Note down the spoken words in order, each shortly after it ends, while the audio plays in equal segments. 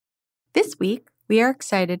This week, we are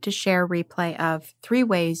excited to share a replay of 3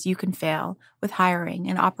 ways you can fail with hiring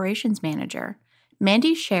an operations manager.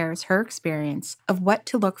 Mandy shares her experience of what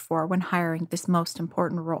to look for when hiring this most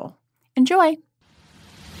important role. Enjoy!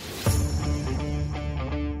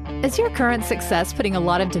 Is your current success putting a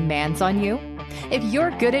lot of demands on you? If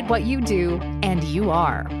you're good at what you do, and you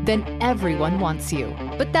are, then everyone wants you.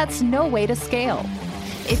 But that's no way to scale.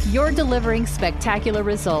 If you're delivering spectacular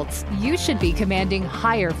results, you should be commanding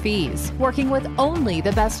higher fees, working with only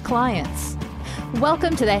the best clients.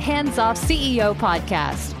 Welcome to the Hands Off CEO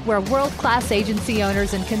podcast, where world-class agency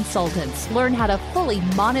owners and consultants learn how to fully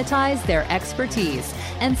monetize their expertise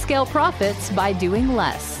and scale profits by doing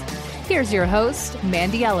less. Here's your host,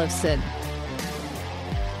 Mandy Ellefson.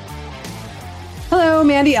 Hello,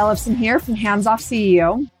 Mandy Ellefson here from Hands Off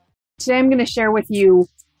CEO. Today I'm going to share with you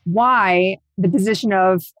why the position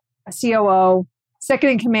of a COO, second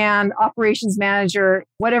in command, operations manager,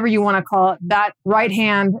 whatever you want to call it, that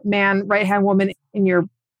right-hand man, right-hand woman in your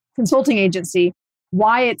consulting agency,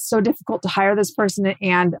 why it's so difficult to hire this person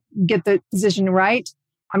and get the position right.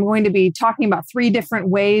 I'm going to be talking about 3 different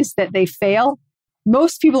ways that they fail.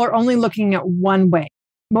 Most people are only looking at one way.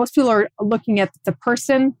 Most people are looking at the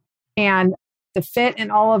person and the fit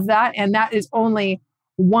and all of that. And that is only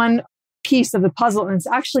one piece of the puzzle. And it's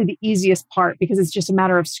actually the easiest part because it's just a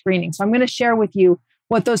matter of screening. So I'm going to share with you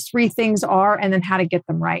what those 3 things are and then how to get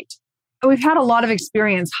them right. We've had a lot of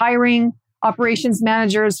experience hiring operations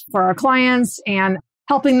managers for our clients and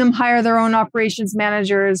helping them hire their own operations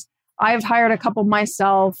managers. I've hired a couple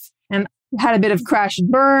myself and had a bit of crash and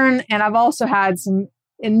burn. And I've also had some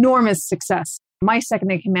enormous success. My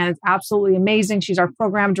second in command is absolutely amazing. She's our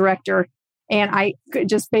program director. And I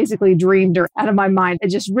just basically dreamed her out of my mind.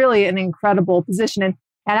 It's just really an incredible position. And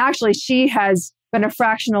actually, she has been a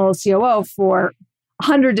fractional COO for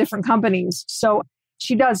 100 different companies. So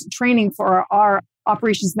she does training for our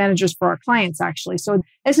operations managers for our clients, actually. So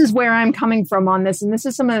this is where I'm coming from on this. And this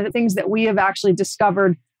is some of the things that we have actually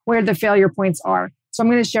discovered where the failure points are. So I'm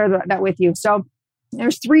going to share that with you. So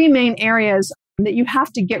there's 3 main areas that you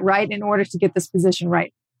have to get right in order to get this position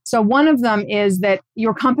right. So one of them is that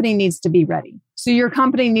your company needs to be ready. So your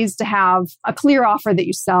company needs to have a clear offer that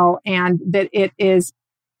you sell and that it is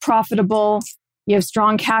profitable, you have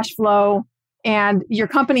strong cash flow, and your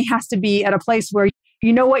company has to be at a place where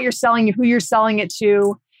you know what you're selling, who you're selling it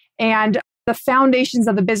to, and the foundations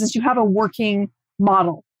of the business, you have a working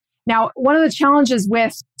model. Now, one of the challenges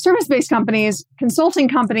with service-based companies, consulting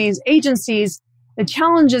companies, agencies, the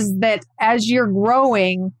challenge is that as you're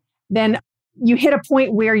growing, then you hit a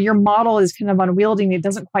point where your model is kind of unwieldy and it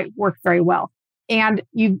doesn't quite work very well. And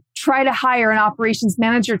you try to hire an operations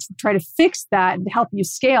manager to try to fix that and help you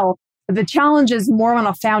scale. But the challenge is more on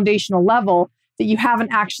a foundational level that you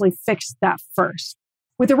haven't actually fixed that first.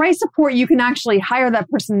 With the right support, you can actually hire that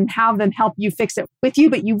person and have them help you fix it with you.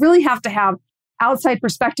 But you really have to have outside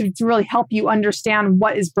perspective to really help you understand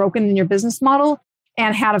what is broken in your business model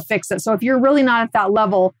and how to fix it. So if you're really not at that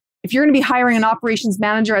level, if you're going to be hiring an operations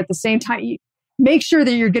manager at the same time, make sure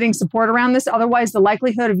that you're getting support around this. Otherwise, the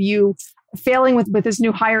likelihood of you failing with this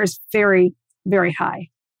new hire is very, very high.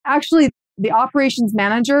 Actually, the operations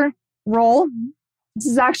manager role, this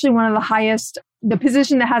is actually one of the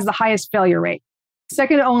position that has the highest failure rate.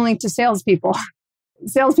 Second only to salespeople.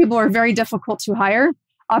 Salespeople are very difficult to hire.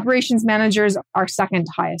 Operations managers are second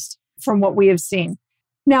highest from what we have seen.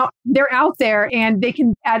 Now, they're out there and they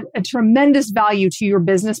can add a tremendous value to your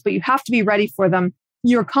business, but you have to be ready for them.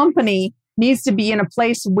 Your company needs to be in a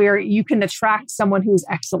place where you can attract someone who's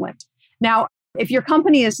excellent. Now, if your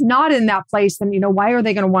company is not in that place, then, why are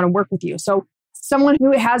they going to want to work with you? So someone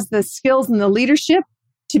who has the skills and the leadership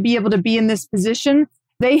to be able to be in this position,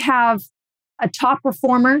 they have a top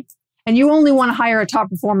performer, and you only want to hire a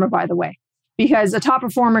top performer, by the way, because a top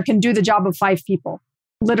performer can do the job of 5 people.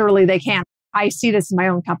 Literally, they can. I see this in my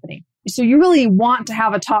own company. So you really want to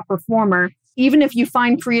have a top performer, even if you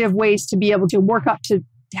find creative ways to be able to work up to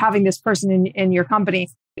having this person in your company.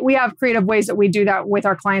 We have creative ways that we do that with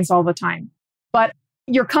our clients all the time. But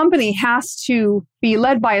your company has to be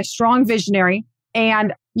led by a strong visionary,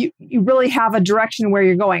 and you really have a direction where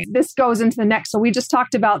you're going. This goes into the next. So we just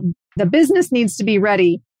talked about the business needs to be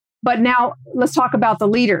ready. But now let's talk about the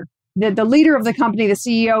leader. The leader of the company, the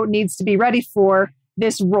CEO, needs to be ready for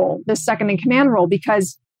this role, this second in command role,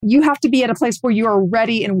 because you have to be at a place where you are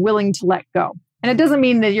ready and willing to let go. And it doesn't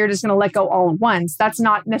mean that you're just going to let go all at once. That's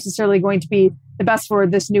not necessarily going to be the best for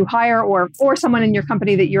this new hire or someone in your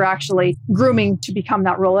company that you're actually grooming to become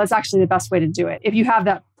that role. That's actually the best way to do it. If you have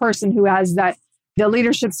that person who has the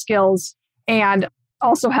leadership skills and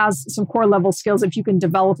also has some core level skills, if you can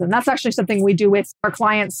develop them. That's actually something we do with our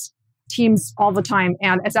clients teams all the time.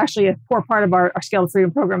 And it's actually a core part of our Scale to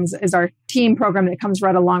Freedom programs is our team program that comes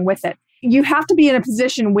right along with it. You have to be in a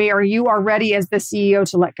position where you are ready as the CEO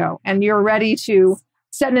to let go, and you're ready to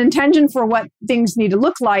set an intention for what things need to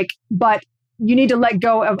look like, but you need to let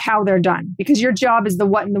go of how they're done, because your job is the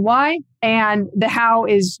what and the why, and the how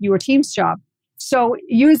is your team's job. So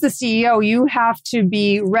you as the CEO, you have to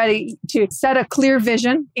be ready to set a clear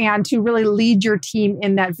vision and to really lead your team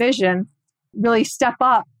in that vision, really step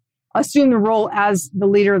up, assume the role as the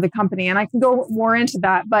leader of the company. And I can go more into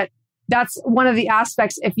that, but that's one of the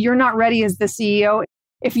aspects. If you're not ready as the CEO,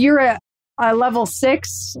 if you're a level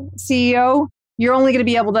 6 CEO, you're only going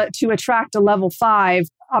to be able to attract a level 5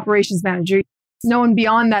 operations manager. No one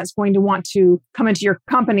beyond that's going to want to come into your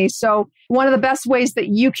company. So one of the best ways that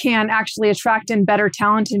you can actually attract in better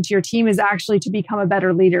talent into your team is actually to become a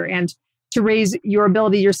better leader and to raise your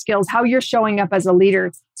ability, your skills, how you're showing up as a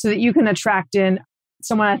leader so that you can attract in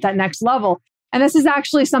someone at that next level. And this is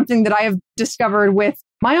actually something that I have discovered with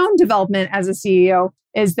my own development as a CEO,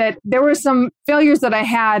 is that there were some failures that I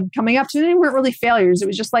had coming up to. They weren't really failures. It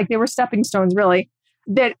was just like they were stepping stones, really,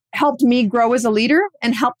 that helped me grow as a leader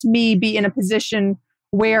and helped me be in a position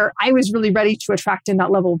where I was really ready to attract in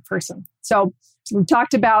that level of person. So we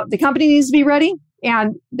talked about the company needs to be ready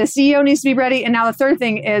and the CEO needs to be ready. And now the third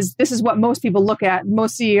thing is, this is what most people look at.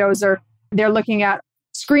 Most CEOs they're looking at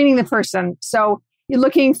screening the person. So you're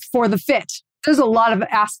looking for the fit. There's a lot of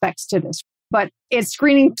aspects to this, but it's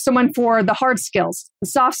screening someone for the hard skills, the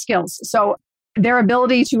soft skills. So their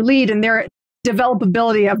ability to lead and their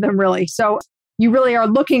developability of them, really. So you really are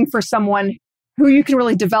looking for someone who you can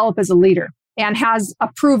really develop as a leader and has a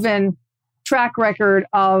proven track record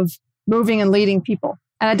of moving and leading people.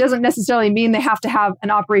 And it doesn't necessarily mean they have to have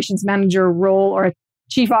an operations manager role or a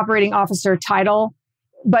chief operating officer title,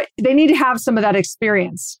 but they need to have some of that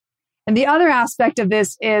experience. And the other aspect of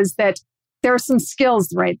this is that there are some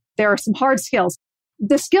skills, right? There are some hard skills.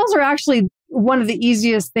 The skills are actually one of the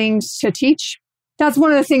easiest things to teach. That's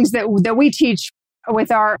one of the things that we teach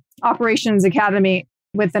with our Operations Academy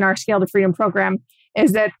within our Scale to Freedom program,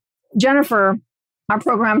 is that Jennifer, our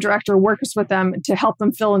program director, works with them to help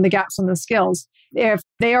them fill in the gaps on the skills. If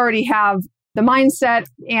they already have the mindset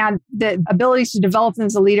and the abilities to develop them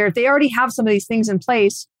as a leader, if they already have some of these things in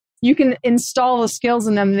place, you can install the skills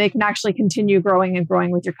in them and they can actually continue growing and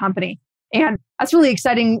growing with your company. And that's really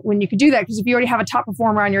exciting when you can do that, because if you already have a top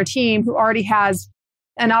performer on your team who already has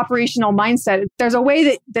an operational mindset, there's a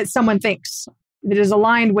way that someone thinks that is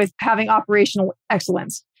aligned with having operational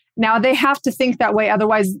excellence. Now, they have to think that way.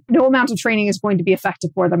 Otherwise, no amount of training is going to be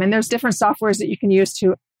effective for them. And there's different softwares that you can use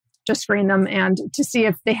to screen them and to see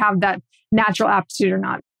if they have that natural aptitude or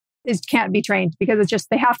not. It can't be trained, because it's just,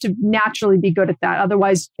 they have to naturally be good at that.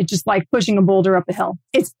 Otherwise, it's just like pushing a boulder up a hill.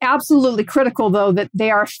 It's absolutely critical, though, that they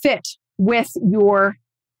are fit with your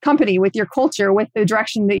company, with your culture, with the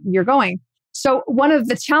direction that you're going. So one of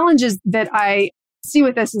the challenges that I see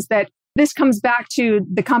with this is that this comes back to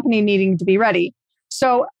the company needing to be ready.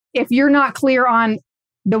 So if you're not clear on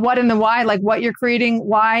the what and the why, like what you're creating,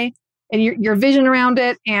 why, and your vision around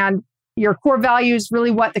it, and your core values,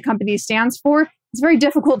 really what the company stands for, it's very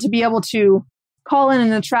difficult to be able to call in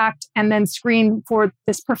and attract and then screen for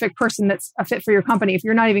this perfect person that's a fit for your company if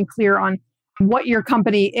you're not even clear on what your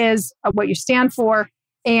company is, what you stand for,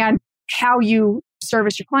 and how you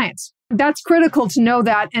service your clients. That's critical to know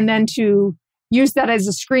that, and then to use that as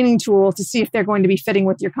a screening tool to see if they're going to be fitting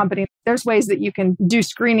with your company. There's ways that you can do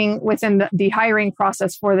screening within the hiring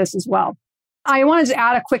process for this as well. I wanted to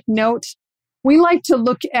add a quick note. We like to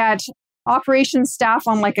look at operations staff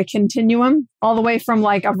on like a continuum, all the way from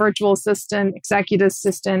like a virtual assistant, executive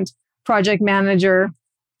assistant, project manager,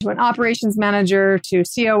 to an operations manager, to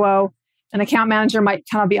COO. An account manager might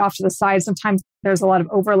kind of be off to the side. Sometimes there's a lot of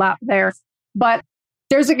overlap there, but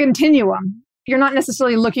there's a continuum. You're not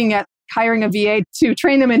necessarily looking at hiring a VA to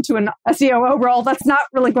train them into a COO role. That's not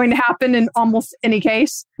really going to happen in almost any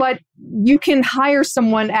case, but you can hire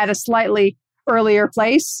someone at a slightly earlier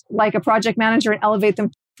place, like a project manager, and elevate them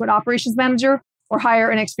to an operations manager, or hire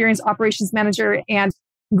an experienced operations manager and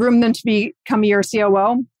groom them to become your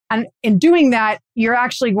COO. And in doing that, you're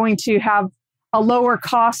actually going to have a lower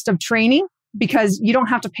cost of training, because you don't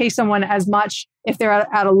have to pay someone as much if they're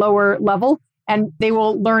at a lower level, and they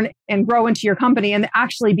will learn and grow into your company and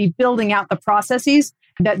actually be building out the processes,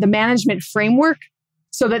 that the management framework,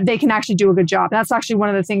 so that they can actually do a good job. And that's actually one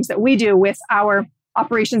of the things that we do with our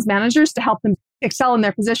operations managers to help them excel in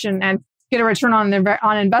their position and get a return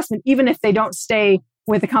on investment, even if they don't stay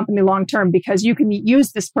with the company long term, because you can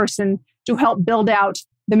use this person to help build out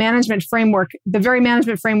the management framework, the very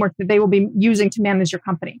management framework that they will be using to manage your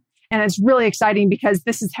company. And it's really exciting because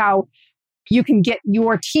this is how you can get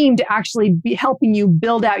your team to actually be helping you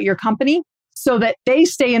build out your company so that they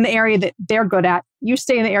stay in the area that they're good at. You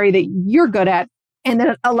stay in the area that you're good at. And then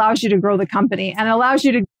it allows you to grow the company and allows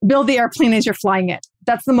you to build the airplane as you're flying it.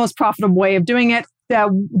 That's the most profitable way of doing it. The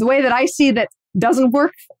way that I see that doesn't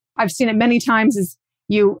work, I've seen it many times, is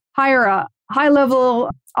you hire a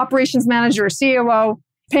high-level operations manager or COO,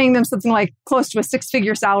 paying them something like close to a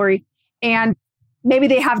six-figure salary. And maybe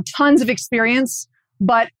they have tons of experience,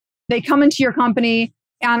 but they come into your company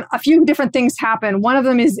and a few different things happen. One of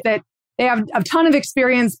them is that they have a ton of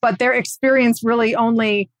experience, but their experience really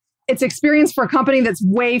it's experience for a company that's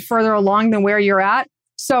way further along than where you're at.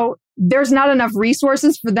 So there's not enough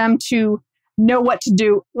resources for them to know what to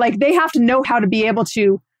do. Like they have to know how to be able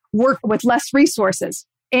to work with less resources.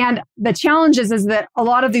 And the challenge is that a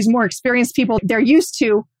lot of these more experienced people, they're used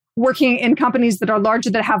to working in companies that are larger,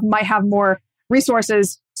 that might have more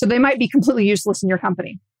resources. So they might be completely useless in your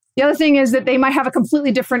company. The other thing is that they might have a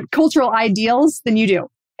completely different cultural ideals than you do,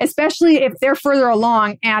 especially if they're further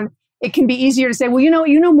along. And it can be easier to say, well,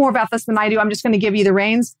 you know more about this than I do. I'm just going to give you the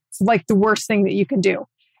reins. It's like the worst thing that you can do.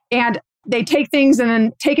 And they take things and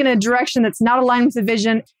then take in a direction that's not aligned with the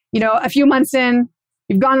vision. A few months in,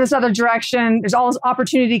 you've gone this other direction. There's all this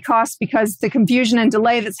opportunity costs because the confusion and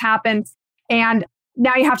delay that's happened. And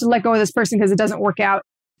now you have to let go of this person because it doesn't work out.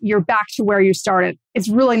 You're back to where you started. It's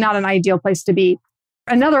really not an ideal place to be.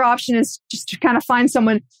 Another option is just to kind of find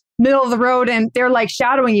someone middle of the road and they're like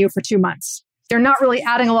shadowing you for 2 months. They're not really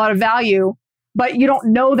adding a lot of value, but you don't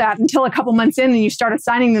know that until a couple months in and you start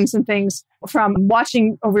assigning them some things from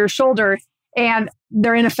watching over your shoulder and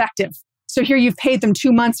they're ineffective. So here you've paid them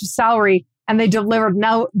 2 months of salary and they delivered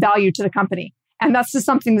no value to the company. And that's just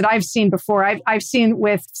something that I've seen before. I've seen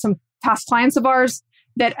with some past clients of ours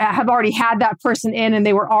that have already had that person in and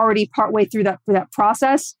they were already partway through that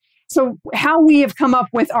process. So how we have come up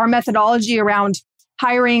with our methodology around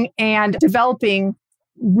hiring and developing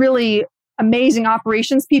really amazing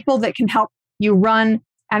operations people that can help you run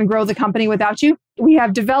and grow the company without you. We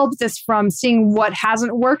have developed this from seeing what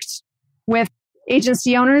hasn't worked with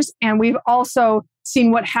agency owners. And we've also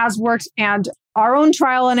seen what has worked and our own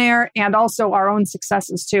trial and error and also our own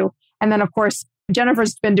successes too. And then of course,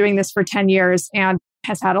 Jennifer's been doing this for 10 years and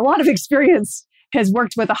has had a lot of experience, has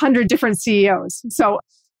worked with 100 different CEOs. So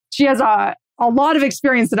she has a lot of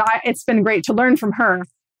experience that it's been great to learn from her.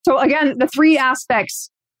 So again, the three aspects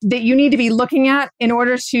that you need to be looking at in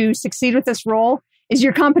order to succeed with this role is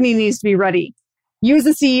your company needs to be ready. You as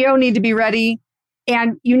a CEO need to be ready,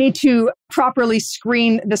 and you need to properly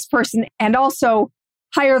screen this person and also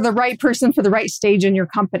hire the right person for the right stage in your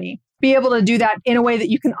company. Be able to do that in a way that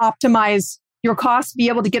you can optimize your costs, be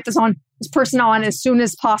able to get this person on as soon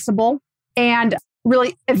as possible, and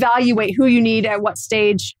really evaluate who you need at what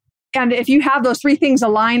stage. And if you have those three things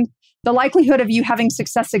aligned, the likelihood of you having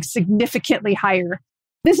success is significantly higher.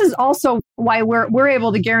 This is also why we're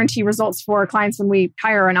able to guarantee results for our clients when we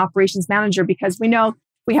hire an operations manager, because we know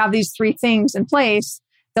we have these three things in place.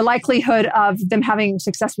 The likelihood of them having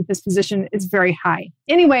success with this position is very high.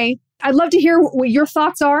 Anyway, I'd love to hear what your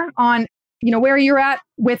thoughts are on, where you're at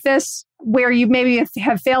with this, where you maybe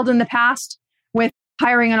have failed in the past with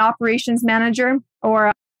hiring an operations manager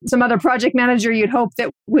or some other project manager you'd hope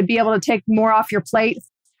that would be able to take more off your plate.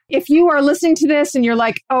 If you are listening to this and you're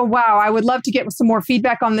like, oh, wow, I would love to get some more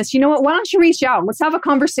feedback on this, you know what? Why don't you reach out? Let's have a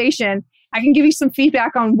conversation. I can give you some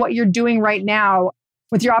feedback on what you're doing right now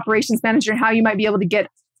with your operations manager and how you might be able to get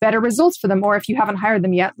better results for them. Or if you haven't hired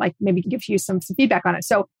them yet, like maybe give you some feedback on it.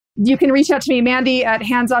 So you can reach out to me, Mandy at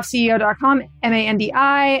handsoffceo.com, MANDI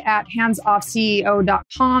at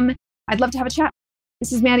handsoffceo.com. I'd love to have a chat.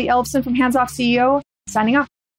 This is Mandy Ellefson from Hands Off CEO, signing off.